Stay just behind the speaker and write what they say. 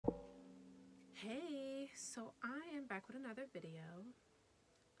So I am back with another video.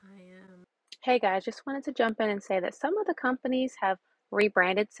 Hey guys, just wanted to jump in and say that some of the companies have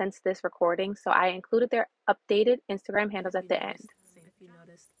rebranded since this recording, so I included their updated Instagram handles at the end. If you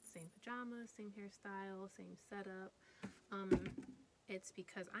noticed, same pajamas, same hairstyle, same setup. It's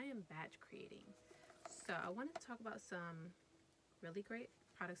because I am batch creating. So I wanted to talk about some really great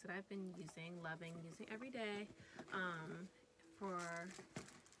products that I've been loving using every day, for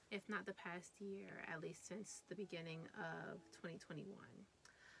if not the past year, at least since the beginning of 2021.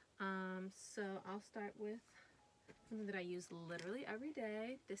 So I'll start with something that I use literally every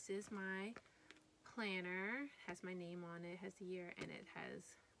day. This is my planner. It has my name on it, has the year, and it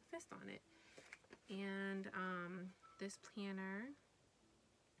has a fist on it. And this planner,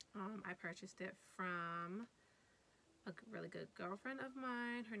 I purchased it from a really good girlfriend of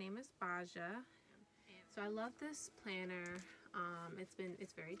mine. Her name is Baja. So I love this planner.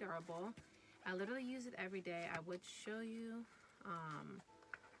 It's very durable. I literally use it every day. I would show you,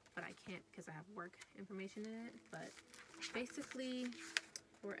 but I can't because I have work information in it. But basically,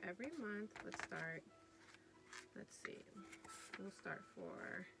 for every month, let's see, we'll start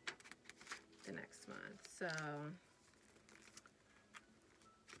for the next month. So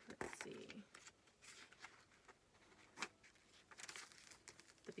let's see,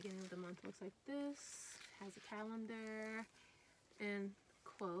 the beginning of the month looks like this. Has a calendar and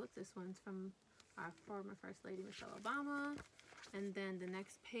quotes. This one's from our former First Lady Michelle Obama. And then the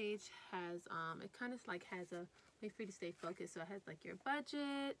next page has it kind of like has a way for you to stay focused. So it has like your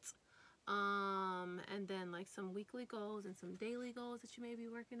budget, and then like some weekly goals and some daily goals that you may be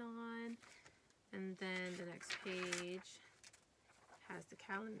working on. And then the next page has the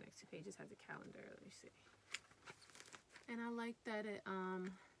calendar. The next two pages has a calendar. Let me see. And I like that it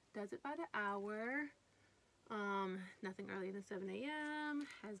does it by the hour. Nothing earlier than 7 a.m.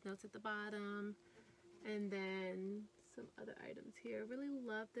 Has notes at the bottom. And then some other items here. Really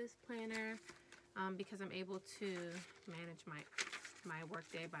love this planner because I'm able to manage my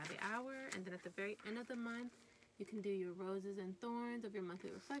workday by the hour. And then at the very end of the month, you can do your roses and thorns of your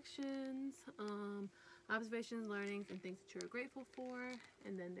monthly reflections, observations, learnings, and things that you're grateful for.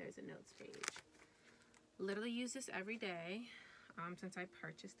 And then there's a notes page. Literally use this every day since I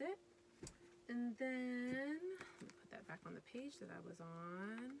purchased it. And then, let me put that back on the page that I was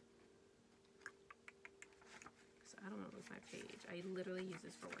on. So I don't want to lose my page. I literally use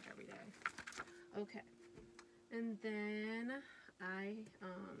this for work every day. Okay. And then I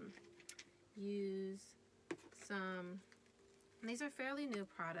use some, and these are fairly new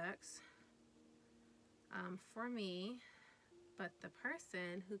products for me, but the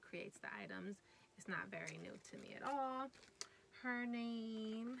person who creates the items is not very new to me at all. Her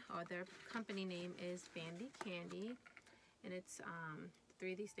name, or their company name, is Vandy Candy, and it's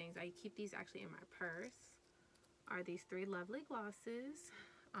three of these things. I keep these actually in my purse. Are these three lovely glosses.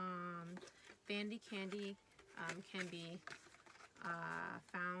 Vandy Candy can be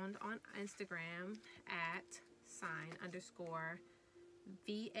found on Instagram at _VANITYKANDY_.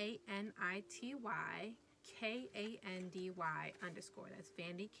 That's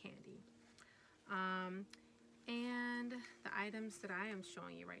Vandy Candy. And the items that I am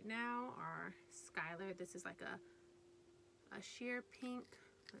showing you right now are Skylar. This is like a sheer pink,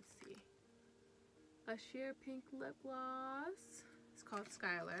 let's see, a sheer pink lip gloss. It's called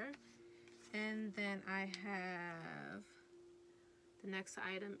Skylar. And then I have, the next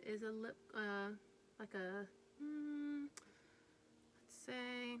item is a lip, like a, let's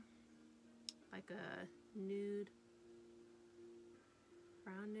say, like a nude,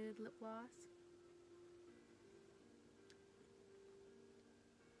 brown nude lip gloss.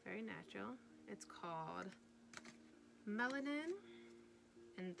 Very natural. It's called Melanin.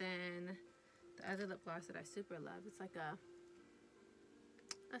 And then the other lip gloss that I super love, it's like a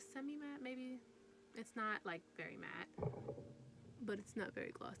semi-matte, maybe. It's not like very matte, but it's not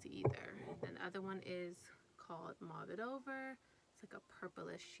very glossy either. And the other one is called Mauve It Over. It's like a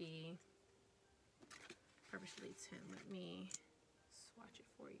purplishly tint. Let me swatch it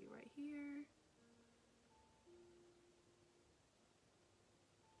for you right here.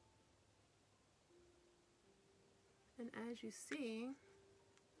 And as you see,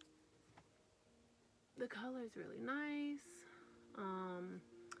 the color is really nice.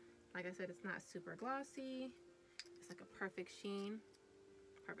 Like I said, it's not super glossy. It's like a perfect sheen,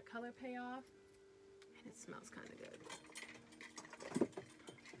 perfect color payoff, and it smells kind of good.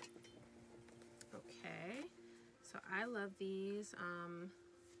 Okay, so I love these.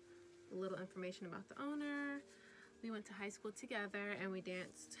 A little information about the owner. We went to high school together and we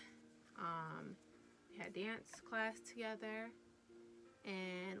danced. We had dance class together,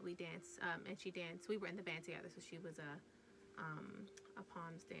 and we danced dance, and she danced. We were in the band together, so she was a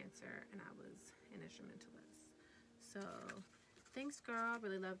palms dancer, and I was an instrumentalist. So thanks, girl.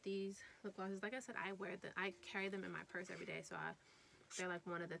 Really love these lip glosses. Like I said, I carry them in my purse every day, so they're like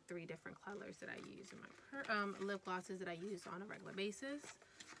one of the 3 different colors that I use in my lip glosses that I use on a regular basis.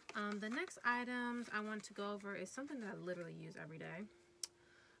 The next items I want to go over is something that I literally use every day.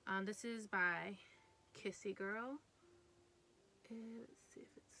 This is by Kisse Girl. And let's see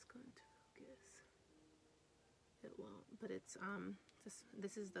if it's going to focus. It won't, but it's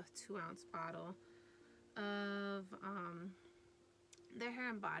this is the 2-ounce bottle of their hair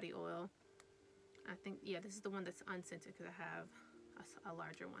and body oil. I think, yeah, this is the one that's unscented because I have a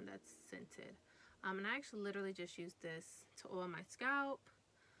larger one that's scented. And I actually literally just use this to oil my scalp.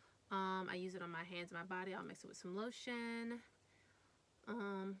 I use it on my hands and my body. I'll mix it with some lotion.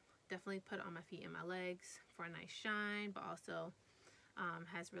 Definitely put it on my feet and my legs for a nice shine, but also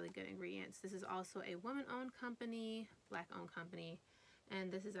has really good ingredients. This is also a woman-owned company, black-owned company, and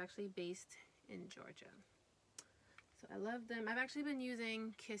this is actually based in Georgia. So I love them. I've actually been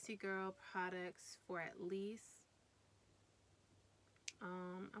using Kisse Girl products for at least,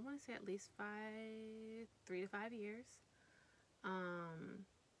 I want to say at least 3 to 5 years.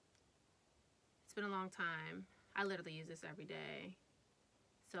 It's been a long time. I literally use this every day.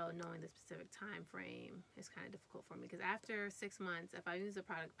 So knowing the specific time frame is kind of difficult for me because after 6 months, if I use a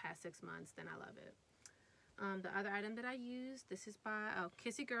product past 6 months, then I love it. The other item that I use, this is by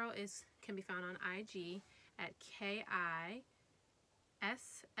Kisse Girl, can be found on IG at KISSEGIRL.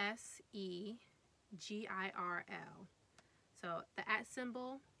 So the @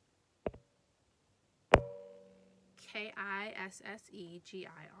 symbol, KISSEGIRL.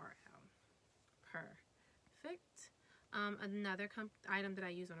 Perfect. Another item that I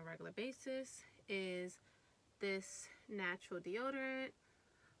use on a regular basis is this natural deodorant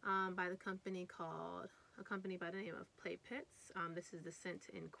by the company by the name of Play Pits. This is the scent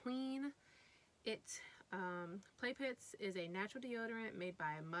in Queen. Play Pits is a natural deodorant made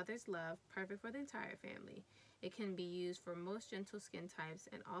by a mother's love, perfect for the entire family. It can be used for most gentle skin types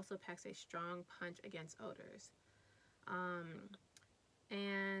and also packs a strong punch against odors.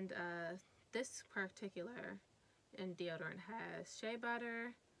 This particular deodorant has shea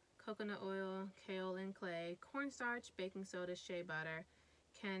butter, coconut oil, kaolin clay, cornstarch, baking soda, shea butter,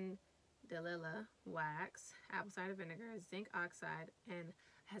 candelilla wax, apple cider vinegar, zinc oxide, and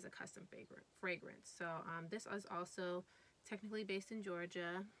has a custom fragrance. So this is also technically based in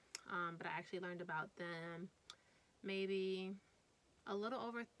Georgia, but I actually learned about them maybe a little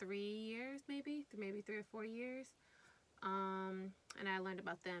over 3 years, maybe 3 or 4 years. And I learned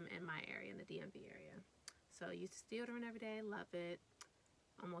about them in my area, in the DMV area. So I use this deodorant every day, love it.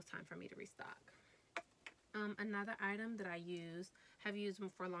 Almost time for me to restock. Another item that I have used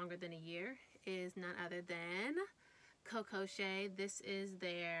for longer than a year is none other than Coco Shea. This is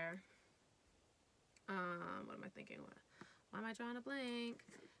their, what am I thinking? Why am I drawing a blank?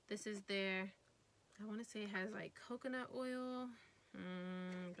 This is their, I want to say it has like coconut oil.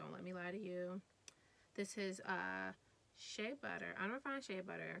 Don't let me lie to you. This is shea butter, unrefined shea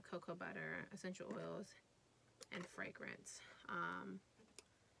butter, cocoa butter, essential oils, and fragrance.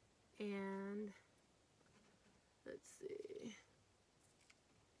 And let's see.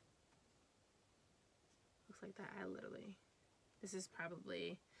 Looks like that. This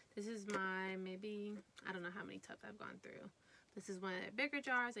is my, maybe, I don't know how many tubs I've gone through. This is one of the bigger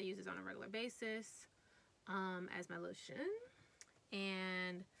jars. I use this on a regular basis as my lotion.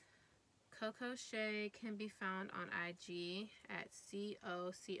 And Coco Shea can be found on IG at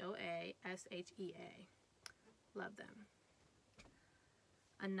COCOASHEA. Love them.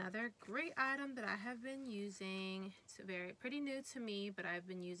 Another great item that I have been using, it's pretty new to me, but I've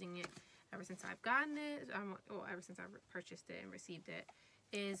been using it ever since I've gotten it, ever since I purchased it and received it,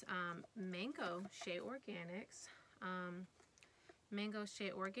 is Mango Shea Organics. Mango Shea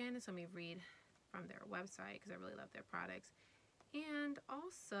Organics, let me read from their website because I really love their products. And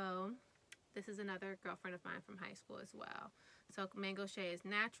also, this is another girlfriend of mine from high school as well. So Mango Shea is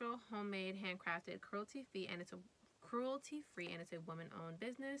natural, homemade, handcrafted, cruelty-free, and it's a woman-owned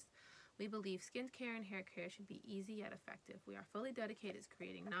business. We believe skincare and hair care should be easy yet effective. We are fully dedicated to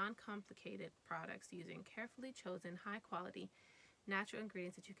creating non-complicated products using carefully chosen, high-quality, natural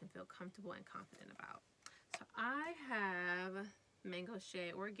ingredients that you can feel comfortable and confident about. So I have Mango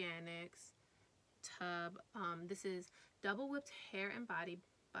Shea Organics tub. This is double whipped hair and body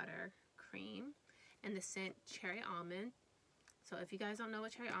butter cream and the scent Cherry Almond. So if you guys don't know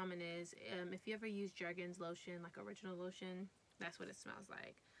what Cherry Almond is, if you ever use Jergens lotion, like original lotion, that's what it smells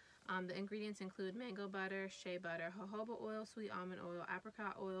like. The ingredients include mango butter, shea butter, jojoba oil, sweet almond oil,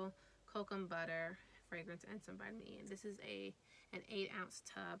 apricot oil, cocoa butter, fragrance, and some vitamin E. And this is an 8-ounce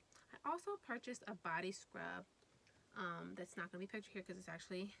tub. I also purchased a body scrub that's not going to be pictured here because it's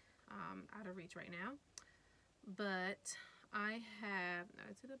actually out of reach right now. But I have,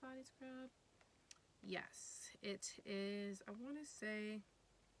 is it a body scrub? Yes, it is. I want to say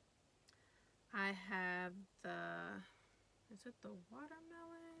I have is it the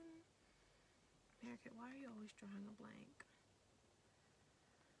watermelon? American, why are you always drawing a blank?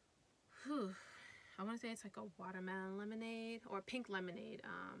 Whew. I want to say it's like a watermelon lemonade or pink lemonade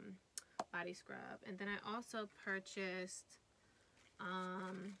body scrub. And then I also purchased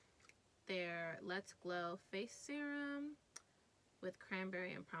their Let's Glow face serum with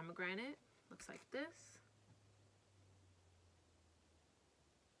cranberry and pomegranate. Looks like this.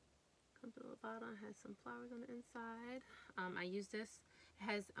 Comes with a bottle, has some flowers on the inside. I use this. It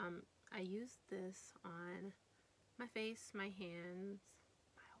has I use this on my face, my hands,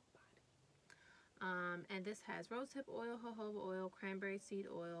 my whole body. And this has rosehip oil, jojoba oil, cranberry seed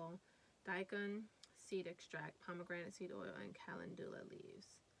oil, daikon seed extract, pomegranate seed oil, and calendula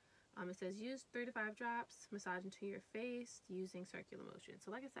leaves. It says use 3 to 5 drops, massage into your face using circular motion.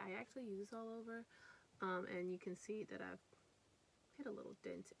 So like I said, I actually use this all over, and you can see that I've hit a little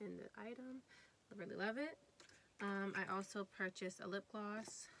dent in the item. I really love it. I also purchased a lip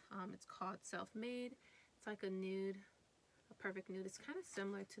gloss. It's called Self-Made. It's like a nude, a perfect nude. It's kind of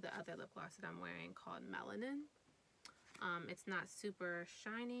similar to the other lip gloss that I'm wearing called Melanin. It's not super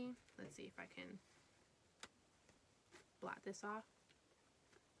shiny. Let's see if I can blot this off.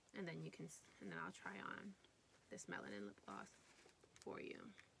 And then then I'll try on this Melanin lip gloss for you.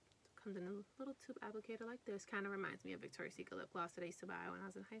 It comes in a little tube applicator like this. Kind of reminds me of Victoria's Secret lip gloss that I used to buy when I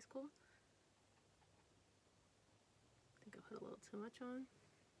was in high school. I think I put a little too much on.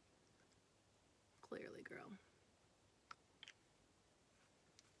 Clearly, girl.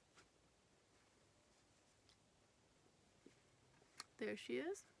 There she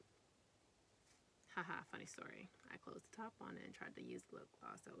is. Haha, funny story. I closed the top on it and tried to use the lip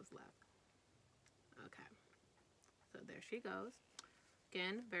gloss that was left. Okay. So there she goes.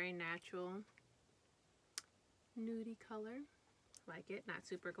 Again, very natural, nudie color. Like it. Not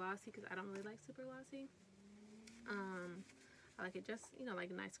super glossy because I don't really like super glossy. I like it just, you know,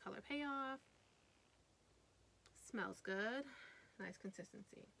 like a nice color payoff. Smells good. Nice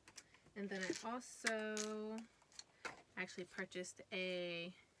consistency. And then I also actually purchased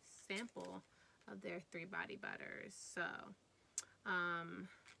a sample of their 3 body butters. So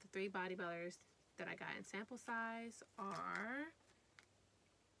the 3 body butters that I got in sample size are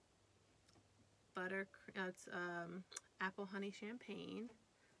it's apple honey champagne.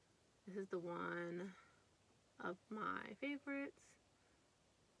 This is the one of my favorites.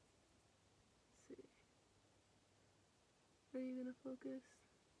 Let's see, are you gonna focus?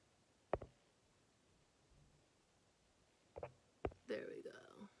 There we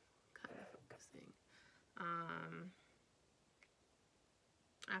go. Kind of focusing.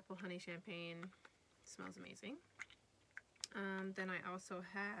 Apple honey champagne smells amazing. Then I also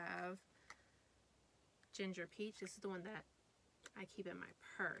have ginger peach. This is the one that I keep in my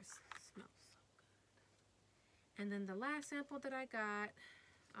purse. It smells so good. And then the last sample that I got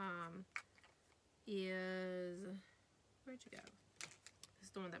is, where'd you go? This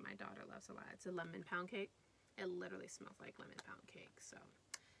is the one that my daughter loves a lot. It's a lemon pound cake. It literally smells like lemon pound cake. So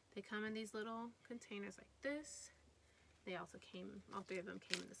they come in these little containers like this. They also all 3 of them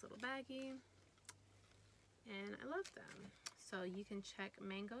came in this little baggie. And I love them. So you can check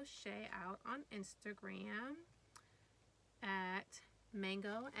Mango Shea out on Instagram at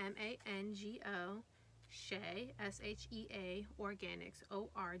Mango, M-A-N-G-O, Shea, S-H-E-A, Organics,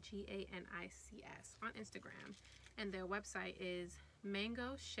 O-R-G-A-N-I-C-S on Instagram. And their website is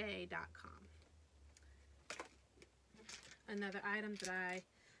mangoshea.com. Another item that I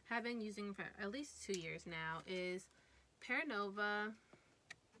have been using for at least 2 years now is Pear.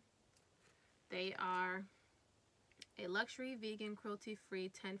 They are a luxury, vegan, cruelty-free,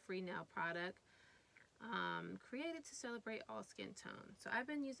 10-free nail product created to celebrate all skin tones. So I've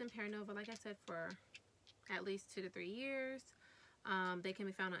been using Pear, like I said, for at least 2 to 3 years. They can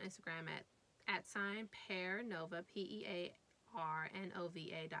be found on Instagram at @PearNova,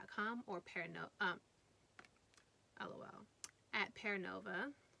 PearNova.com, or LOL, at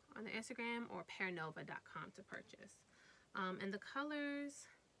PearNova on the Instagram, or PearNova.com to purchase. And the colors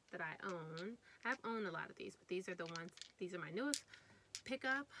that I've owned a lot of these, but these are my newest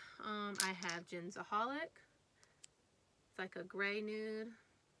pickup. I have Ginzaholic. It's like a gray nude.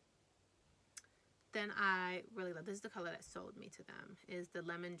 Then I really love, this is the color that sold me to them, is the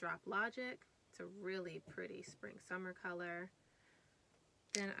Lemon Drop Logic. It's a really pretty spring summer color.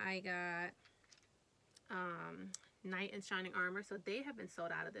 Then I got Knight and Shining Armor. So they have been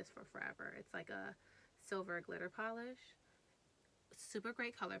sold out of this for forever. It's like a silver glitter polish. Super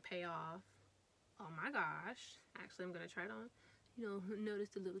great color payoff. Oh my gosh. Actually, I'm going to try it on. You know, notice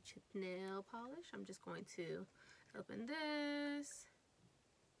the little chip nail polish. I'm just going to open this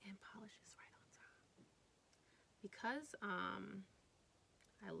and polish this right on top. Because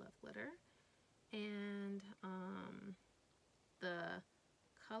I love glitter. And the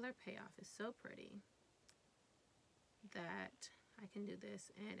color payoff is so pretty that I can do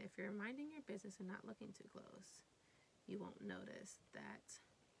this. And if you're minding your business and not looking too close, you won't notice that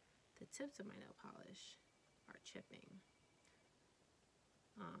the tips of my nail polish are chipping.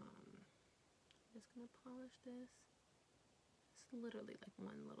 I'm just gonna polish this. It's literally like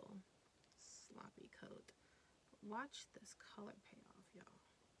one little sloppy coat. But watch this color payoff, y'all.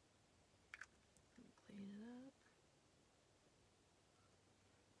 Let me clean it up.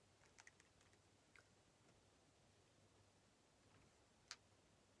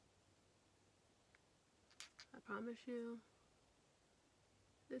 I promise you,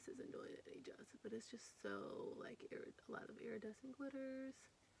 this isn't doing it any justice, but it's just so like a lot of iridescent glitters.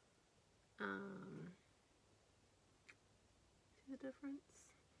 See the difference?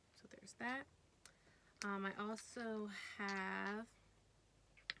 So there's that. I also have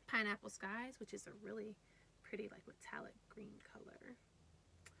Pineapple Skies, which is a really pretty like metallic green color.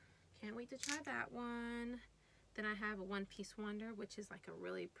 Can't wait to try that one. Then I have a One Piece Wonder, which is like a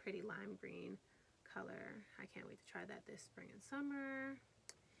really pretty lime green color. I can't wait to try that this spring and summer.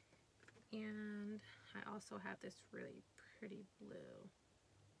 And I also have this really pretty blue.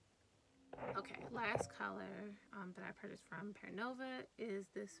 Okay, last color that I purchased from Pear is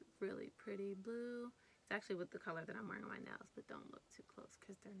this really pretty blue. It's actually with the color that I'm wearing on my nails, but don't look too close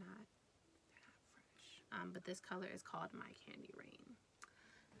because they're not fresh. But this color is called My Candy Rain.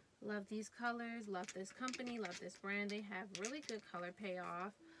 Love these colors, love this company, love this brand. They have really good color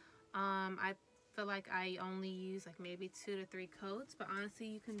payoff. I feel like I only use like maybe 2 to 3 coats, but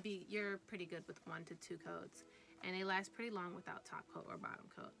honestly you're pretty good with 1 to 2 coats, and they last pretty long without top coat or bottom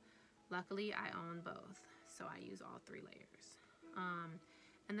coat. Luckily I own both, so I use all 3 layers.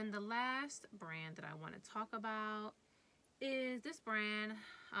 And then the last brand that I want to talk about is this brand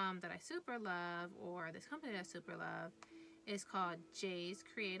that I super love, or this company that I super love. It's called Jay's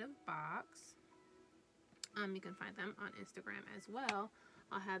Creative Box. You can find them on Instagram as well.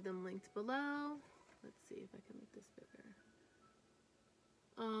 I'll have them linked below. Let's see if I can make this bigger.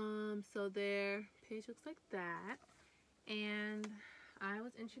 So their page looks like that. And I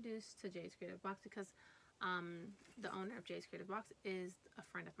was introduced to Jay's Creative Box because the owner of Jay's Creative Box is a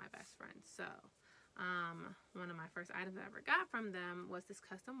friend of my best friend. So one of my first items I ever got from them was this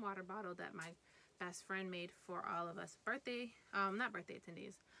custom water bottle that my best friend made for all of us not birthday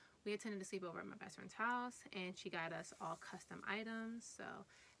attendees. We attended a sleepover at my best friend's house, and she got us all custom items. So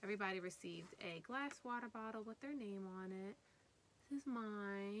everybody received a glass water bottle with their name on it. This is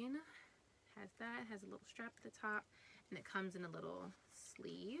mine. Has that, has a little strap at the top, and it comes in a little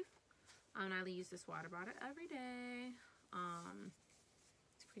sleeve. I use this water bottle every day.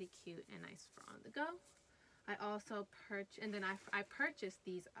 It's pretty cute and nice for on the go. I also I purchased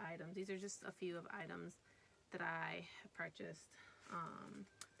these items. These are just a few of items that I have purchased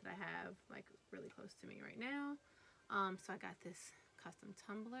that I have like really close to me right now. So I got this custom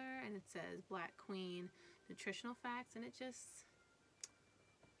tumbler, and it says Black Queen Nutritional Facts, and it just,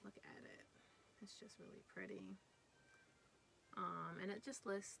 look at it. It's just really pretty. And it just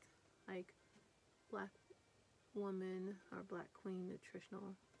lists like Black woman or Black Queen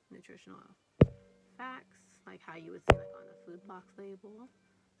nutritional facts, like how you would see like on a food box label.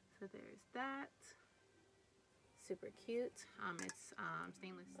 So there's that. Super cute. It's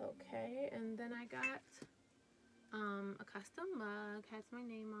stainless. Okay, and then I got a custom mug. Has my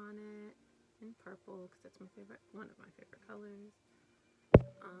name on it in purple because that's one of my favorite colors.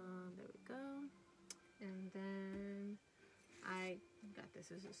 There we go. And then I got this.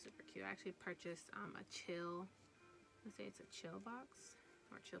 This is super cute. I actually purchased a chill. Let's say it's a chill box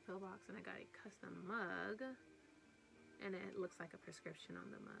or chill pill box, and I got a custom mug, and it looks like a prescription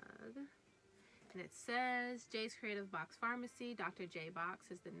on the mug. And it says Jay's Creative Box Pharmacy. Dr. J Box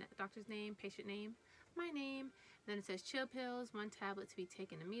is the doctor's name, patient name, my name. And then it says chill pills, 1 tablet to be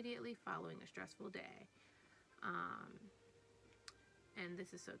taken immediately following a stressful day. And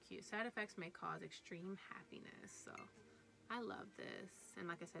this is so cute. Side effects may cause extreme happiness. So I love this. And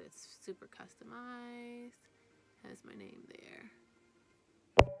like I said, it's super customized. Has my name there.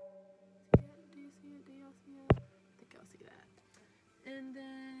 Do you see it? Do y'all see it? I think y'all see that. And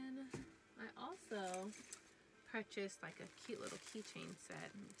then I also purchased like a cute little keychain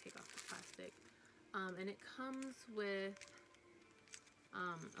set. Let me take off the plastic. And it comes with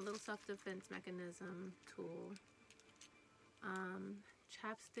a little self-defense mechanism tool,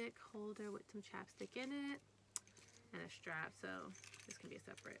 chapstick holder with some chapstick in it, and a strap, so this can be a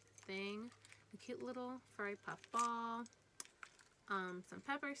separate thing. A cute little furry puff ball, some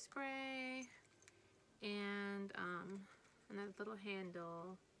pepper spray, and another little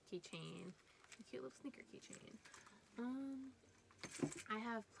handle keychain, a cute little sneaker keychain. I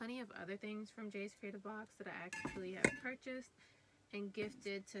have plenty of other things from Jay's Creative Box that I actually have purchased and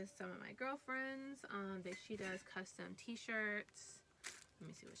gifted to some of my girlfriends. That she does custom t-shirts. Let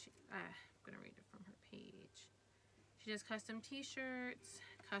me see what I'm gonna read it from her page. She does custom t-shirts,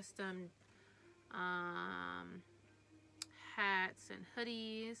 custom hats and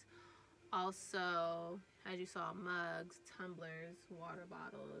hoodies. Also, as you saw, mugs, tumblers, water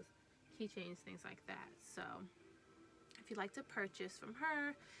bottles, keychains, things like that. So if you'd like to purchase from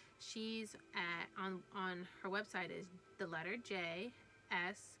her, she's on her website is the letter J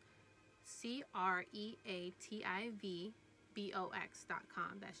S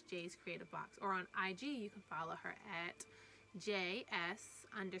CreativBox.com. That's Jay's Creative Box. Or on IG, you can follow her at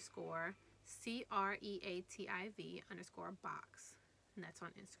JS_CREATIV_box. And that's on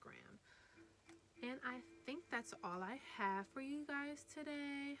Instagram. And I think that's all I have for you guys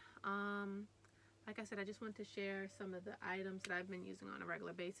today. Like I said, I just want to share some of the items that I've been using on a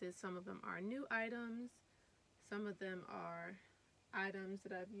regular basis. Some of them are new items. Some of them are items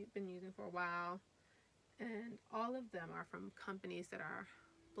that I've been using for a while. And all of them are from companies that are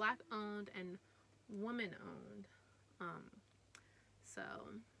Black owned and woman owned. So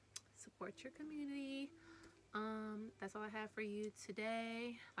support your community. That's all I have for you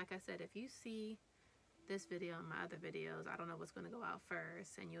today. Like I said, if you see this video and my other videos, I don't know what's going to go out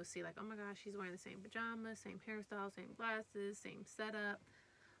first, and you'll see like, oh my gosh, she's wearing the same pajamas, same hairstyle, same glasses, same setup.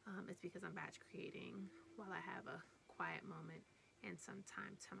 It's because I'm batch creating while I have a quiet moment and some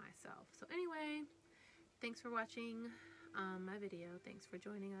time to myself. So anyway, thanks for watching my video. Thanks for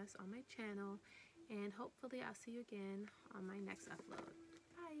joining us on my channel, and hopefully I'll see you again on my next upload.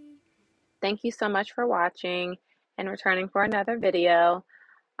 Bye. Thank you so much for watching and returning for another video.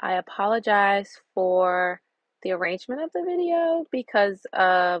 I apologize for the arrangement of the video because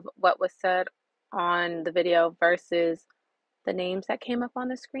of what was said on the video versus the names that came up on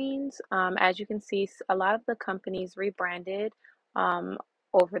the screens. As you can see, a lot of the companies rebranded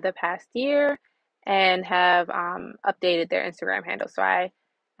over the past year and have updated their Instagram handle. So I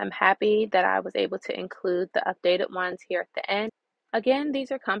am happy that I was able to include the updated ones here at the end. Again,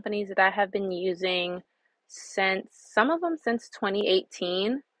 these are companies that I have been using since, some of them since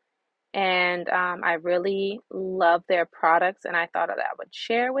 2018. And I really love their products, and I thought that I would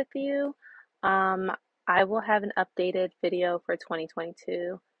share with you. I will have an updated video for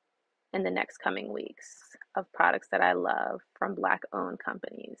 2022 in the next coming weeks of products that I love from Black-owned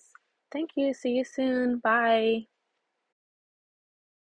companies. Thank you. See you soon. Bye.